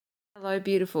Hello,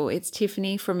 beautiful. It's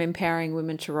Tiffany from Empowering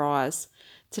Women to Rise.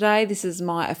 Today, this is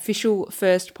my official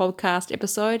first podcast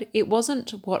episode. It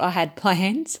wasn't what I had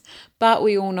planned, but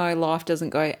we all know life doesn't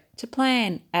go to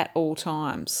plan at all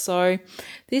times. So,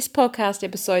 this podcast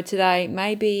episode today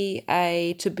may be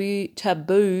a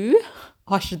taboo,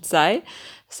 I should say,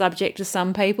 subject to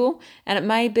some people, and it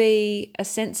may be a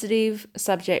sensitive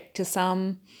subject to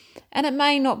some, and it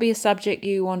may not be a subject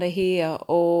you want to hear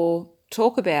or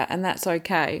talk about, and that's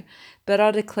okay. But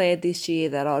I declared this year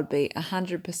that I'd be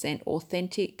 100%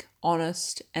 authentic,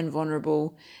 honest, and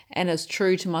vulnerable, and as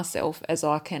true to myself as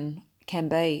I can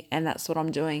be, and that's what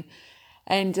I'm doing.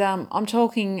 And I'm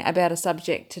talking about a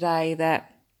subject today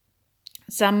that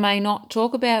some may not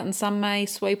talk about, and some may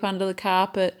sweep under the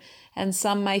carpet, and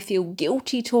some may feel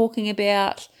guilty talking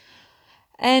about.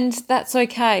 And that's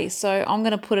okay. So I'm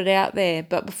going to put it out there.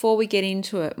 But before we get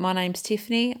into it, my name's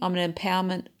Tiffany. I'm an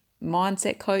empowerment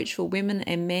mindset coach for women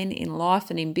and men in life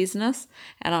and in business.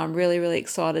 And I'm really, really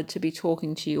excited to be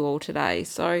talking to you all today.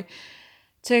 So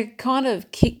to kind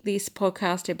of kick this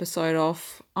podcast episode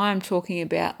off, I'm talking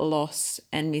about loss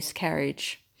and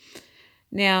miscarriage.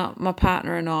 Now, my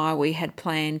partner and I, we had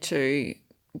planned to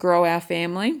grow our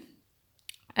family.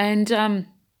 And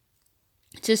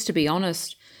just to be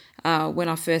honest, when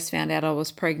I first found out I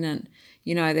was pregnant,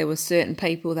 there were certain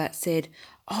people that said,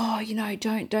 oh,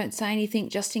 don't say anything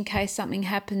just in case something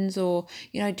happens, or,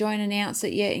 don't announce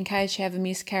it yet in case you have a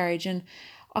miscarriage. And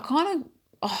I kind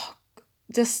of,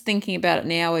 just thinking about it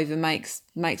now even makes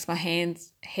my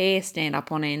hair stand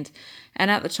up on end. And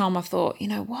at the time I thought,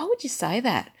 why would you say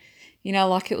that?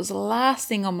 Like it was the last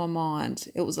thing on my mind.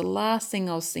 It was the last thing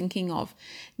I was thinking of.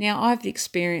 Now, I've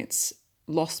experienced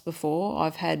loss before.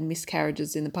 I've had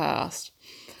miscarriages in the past.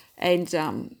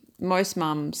 And most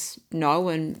mums know,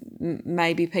 and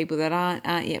maybe people that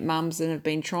aren't yet mums and have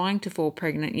been trying to fall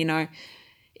pregnant,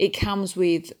 it comes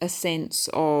with a sense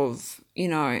of,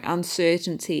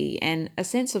 uncertainty and a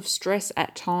sense of stress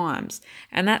at times.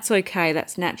 And that's okay,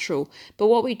 that's natural. But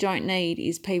what we don't need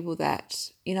is people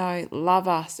that, love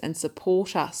us and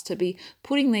support us to be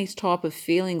putting these type of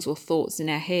feelings or thoughts in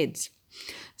our heads.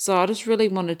 So I just really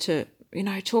wanted to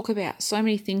talk about so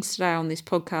many things today on this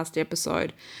podcast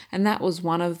episode, and that was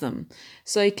one of them.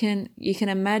 So you can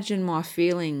imagine my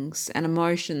feelings and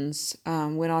emotions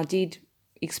when I did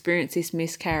experience this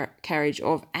miscarriage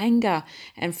of anger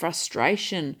and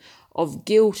frustration, of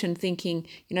guilt, and thinking,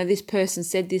 this person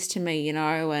said this to me, and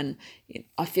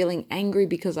I'm feeling angry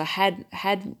because I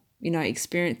had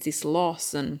experienced this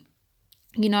loss. And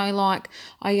like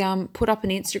I put up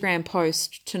an Instagram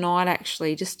post tonight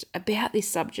actually just about this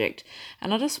subject,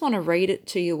 and I just want to read it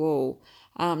to you all,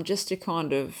 just to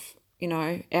kind of,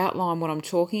 outline what I'm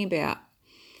talking about.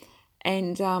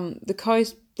 And the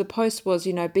post was,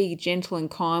 be gentle and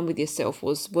kind with yourself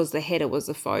was the header, was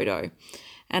the photo.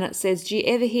 And it says, do you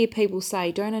ever hear people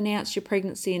say, don't announce your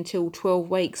pregnancy until 12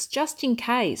 weeks, just in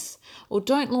case? Or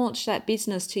don't launch that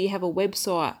business till you have a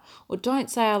website? Or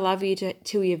don't say I love you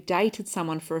till you've dated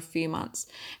someone for a few months?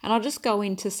 And I'll just go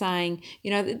into saying,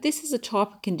 that this is a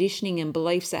type of conditioning and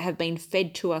beliefs that have been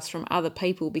fed to us from other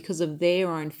people because of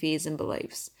their own fears and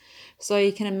beliefs. So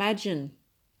you can imagine,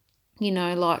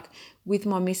 like with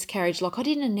my miscarriage, like I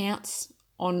didn't announce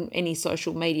on any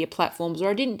social media platforms,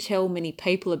 or I didn't tell many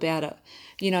people about it,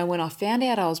 when I found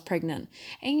out I was pregnant.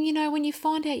 And, when you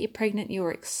find out you're pregnant,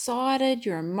 you're excited,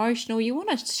 you're emotional, you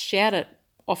want to shout it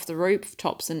off the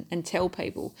rooftops and tell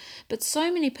people. But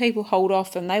so many people hold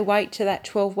off and they wait to that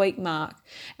 12-week mark.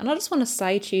 And I just want to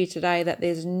say to you today that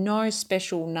there's no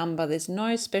special number, there's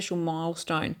no special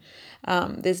milestone,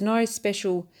 there's no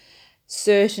special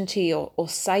certainty or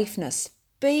safeness.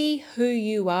 Be who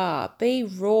you are. Be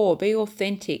raw. Be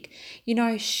authentic.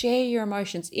 Share your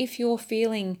emotions. If you're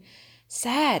feeling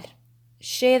sad,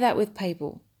 share that with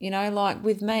people. Like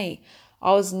with me,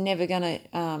 I was never going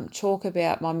to talk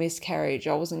about my miscarriage.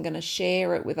 I wasn't going to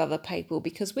share it with other people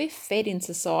because we're fed in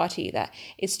society that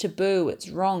it's taboo, it's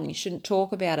wrong, you shouldn't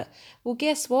talk about it. Well,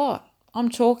 guess what? I'm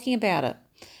talking about it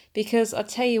because I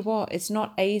tell you what, it's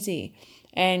not easy.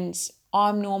 And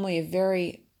I'm normally a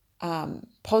very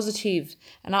positive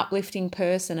and uplifting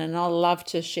person, and I love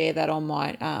to share that on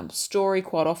my story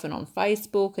quite often on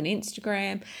Facebook and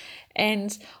Instagram.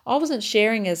 And I wasn't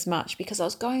sharing as much because I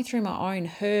was going through my own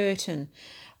hurt and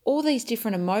all these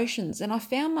different emotions, and I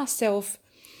found myself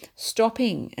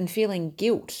stopping and feeling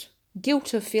guilt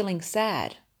of feeling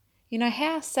sad.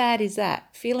 How sad is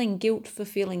that? Feeling guilt for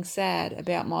feeling sad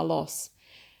about my loss.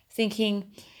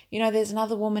 Thinking, there's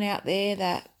another woman out there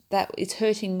that is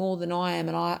hurting more than I am,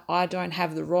 and I don't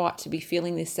have the right to be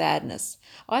feeling this sadness.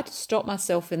 I had to stop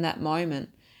myself in that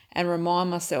moment and remind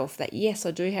myself that, yes,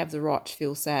 I do have the right to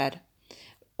feel sad.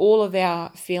 All of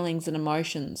our feelings and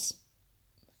emotions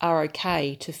are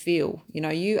okay to feel.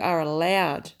 You are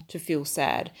allowed to feel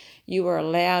sad. You are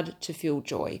allowed to feel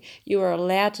joy. You are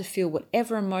allowed to feel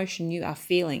whatever emotion you are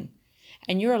feeling.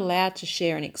 And you're allowed to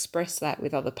share and express that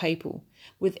with other people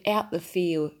without the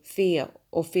fear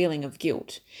or feeling of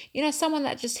guilt. Someone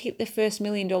that just hit their first $1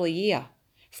 million year,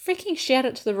 freaking shout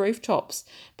it to the rooftops.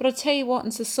 But I tell you what, in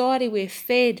society we're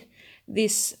fed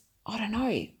this,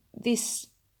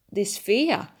 this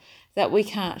fear that we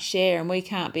can't share and we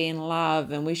can't be in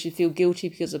love and we should feel guilty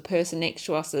because the person next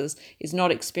to us is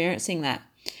not experiencing that.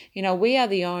 We are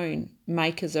the own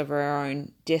makers of our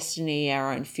own destiny,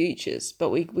 our own futures, but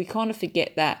we kind of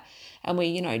forget that, and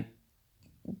we,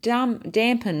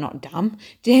 dampen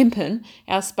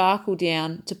our sparkle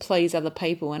down to please other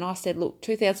people. And I said, look,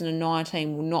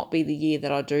 2019 will not be the year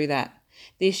that I do that.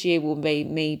 This year will be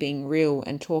me being real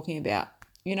and talking about,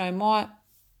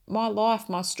 my life,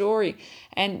 my story,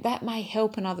 and that may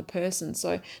help another person.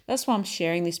 So that's why I'm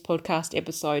sharing this podcast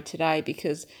episode today,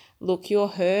 because look, your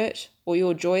hurt or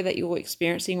your joy that you're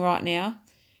experiencing right now,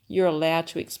 you're allowed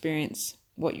to experience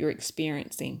what you're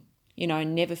experiencing.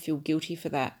 Never feel guilty for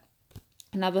that.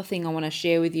 Another thing I want to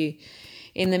share with you,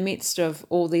 in the midst of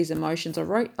all these emotions, I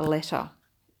wrote a letter,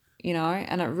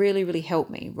 and it really, really helped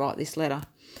me write this letter.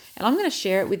 And I'm going to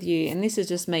share it with you, and this is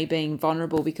just me being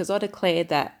vulnerable, because I declared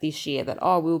that this year that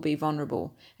I will be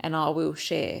vulnerable and I will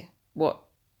share what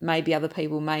maybe other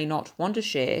people may not want to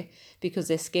share because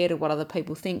they're scared of what other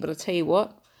people think. But I tell you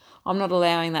what, I'm not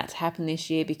allowing that to happen this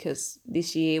year, because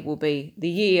this year will be the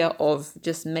year of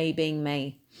just me being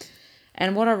me.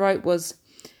 And what I wrote was,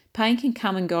 pain can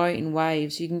come and go in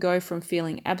waves. You can go from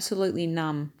feeling absolutely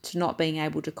numb to not being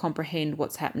able to comprehend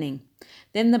what's happening.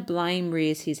 Then the blame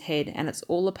rears his head, and it's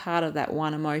all a part of that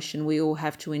one emotion we all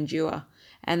have to endure,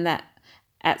 and that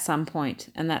at some point,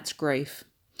 and that's grief.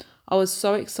 I was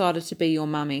so excited to be your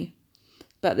mummy,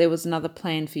 but there was another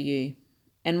plan for you,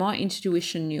 and my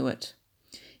intuition knew it.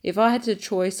 If I had the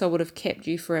choice, I would have kept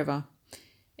you forever.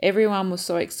 Everyone was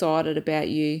so excited about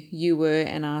you. You were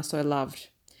and are so loved.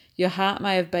 Your heart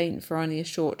may have beaten for only a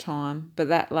short time, but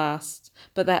that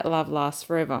love lasts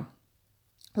forever.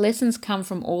 Lessons come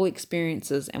from all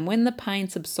experiences, and when the pain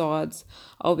subsides,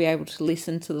 I'll be able to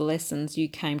listen to the lessons you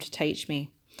came to teach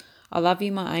me. I love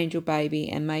you, my angel baby,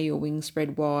 and may your wings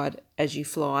spread wide as you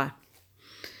fly.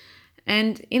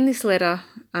 And in this letter,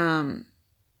 I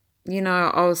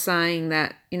was saying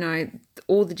that,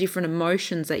 all the different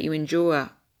emotions that you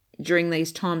endure during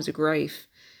these times of grief,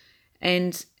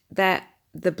 and that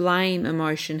the blame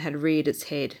emotion had reared its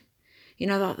head.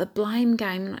 Like the blame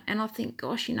game. And I think,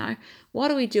 gosh, why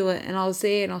do we do it? And I was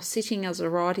there and I was sitting as I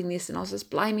was writing this, and I was just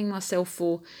blaming myself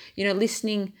for,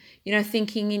 listening,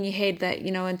 thinking in your head that,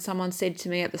 and someone said to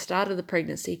me at the start of the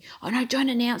pregnancy, oh no, don't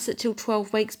announce it till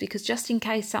 12 weeks because just in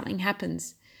case something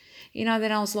happens. Then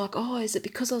I was like, oh, is it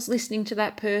because I was listening to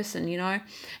that person,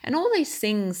 And all these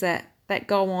things that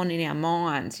go on in our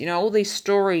minds, all these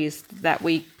stories that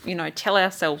we, tell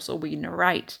ourselves or we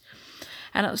narrate.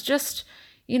 And it was just,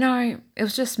 it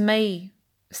was just me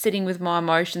sitting with my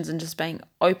emotions and just being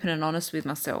open and honest with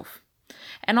myself.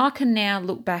 And I can now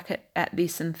look back at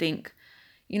this and think,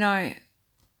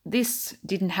 this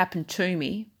didn't happen to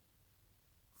me.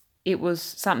 It was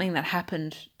something that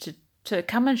happened to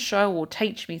come and show or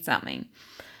teach me something.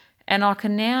 And I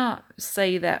can now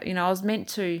see that, I was meant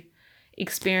to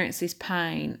experience this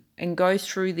pain and go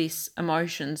through these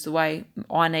emotions the way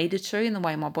I needed to and the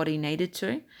way my body needed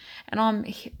to. And I'm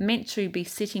meant to be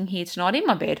sitting here tonight in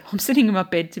my bed. I'm sitting in my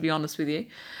bed, to be honest with you,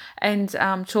 and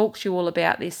talk to you all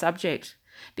about this subject,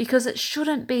 because it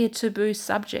shouldn't be a taboo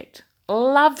subject.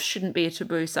 Love shouldn't be a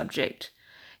taboo subject.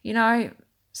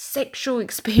 Sexual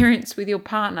experience with your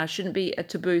partner shouldn't be a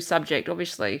taboo subject.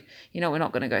 Obviously, we're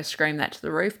not going to go scream that to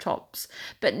the rooftops,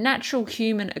 but natural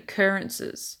human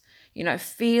occurrences,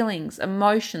 feelings,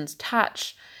 emotions,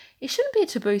 touch, it shouldn't be a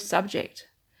taboo subject.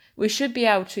 We should be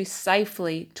able to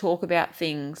safely talk about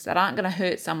things that aren't going to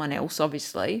hurt someone else,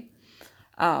 obviously,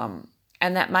 and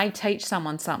that may teach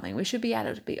someone something. We should be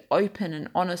able to be open and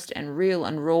honest and real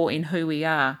and raw in who we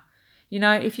are.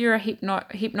 If you're a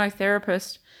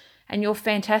hypnotherapist and you're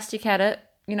fantastic at it,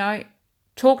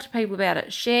 talk to people about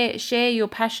it. Share your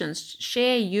passions.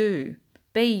 Share you.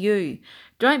 Be you.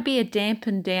 Don't be a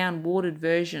dampened down, watered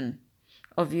version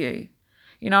of you.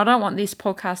 I don't want this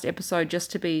podcast episode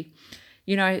just to be,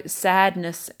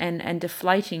 sadness and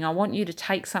deflating. I want you to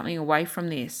take something away from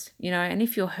this, and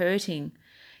if you're hurting,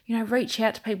 reach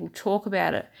out to people, talk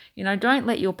about it. Don't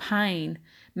let your pain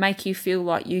make you feel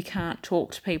like you can't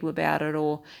talk to people about it,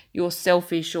 or you're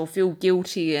selfish, or feel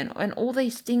guilty, and all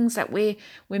these things that we're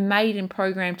made and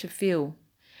programmed to feel.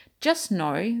 Just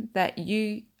know that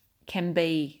you can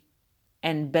be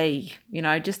and be,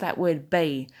 just that word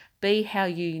be how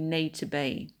you need to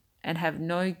be, and have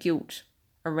no guilt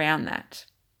around that.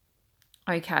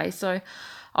 Okay, so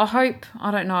I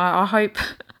hope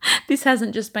this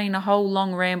hasn't just been a whole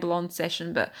long ramble on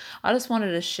session, but I just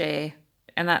wanted to share,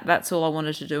 and that's all I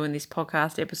wanted to do in this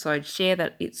podcast episode, share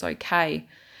that it's okay.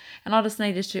 And I just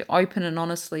needed to open and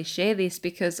honestly share this,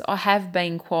 because I have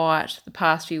been quiet the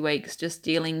past few weeks, just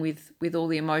dealing with all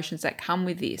the emotions that come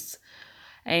with this.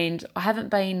 And I haven't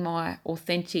been my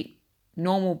authentic,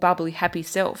 normal, bubbly, happy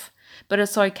self. But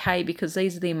it's okay, because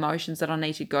these are the emotions that I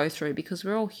need to go through, because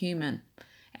we're all human.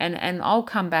 And I'll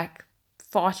come back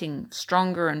fighting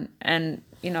stronger and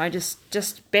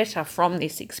just better from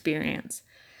this experience.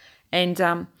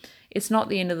 And it's not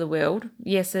the end of the world.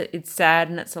 Yes, it's sad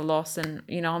and it's a loss, and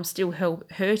I'm still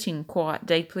hurting quite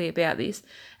deeply about this,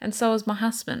 and so is my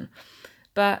husband.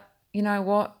 But you know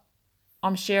what?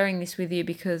 I'm sharing this with you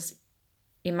because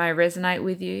it may resonate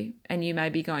with you, and you may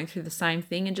be going through the same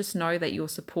thing, and just know that you're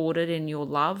supported and you're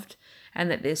loved,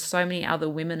 and that there's so many other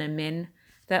women and men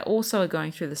that also are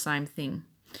going through the same thing.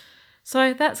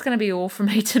 So that's going to be all from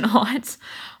me tonight.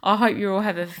 I hope you're all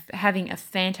having a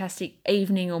fantastic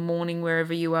evening or morning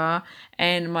wherever you are,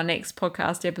 and my next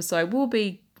podcast episode will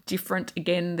be different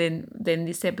again than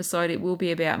this episode. It will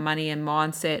be about money and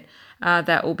mindset.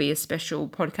 That will be a special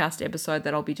podcast episode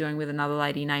that I'll be doing with another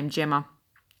lady named Gemma.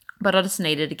 But I just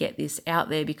needed to get this out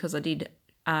there, because I did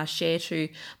share to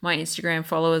my Instagram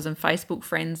followers and Facebook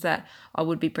friends that I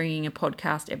would be bringing a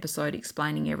podcast episode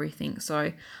explaining everything.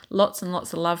 So lots and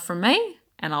lots of love from me,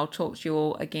 and I'll talk to you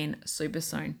all again super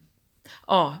soon.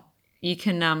 Oh, you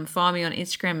can find me on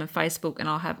Instagram and Facebook, and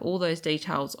I'll have all those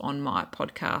details on my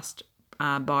podcast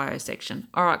bio section.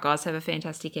 All right, guys, have a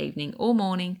fantastic evening or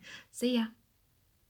morning. See ya.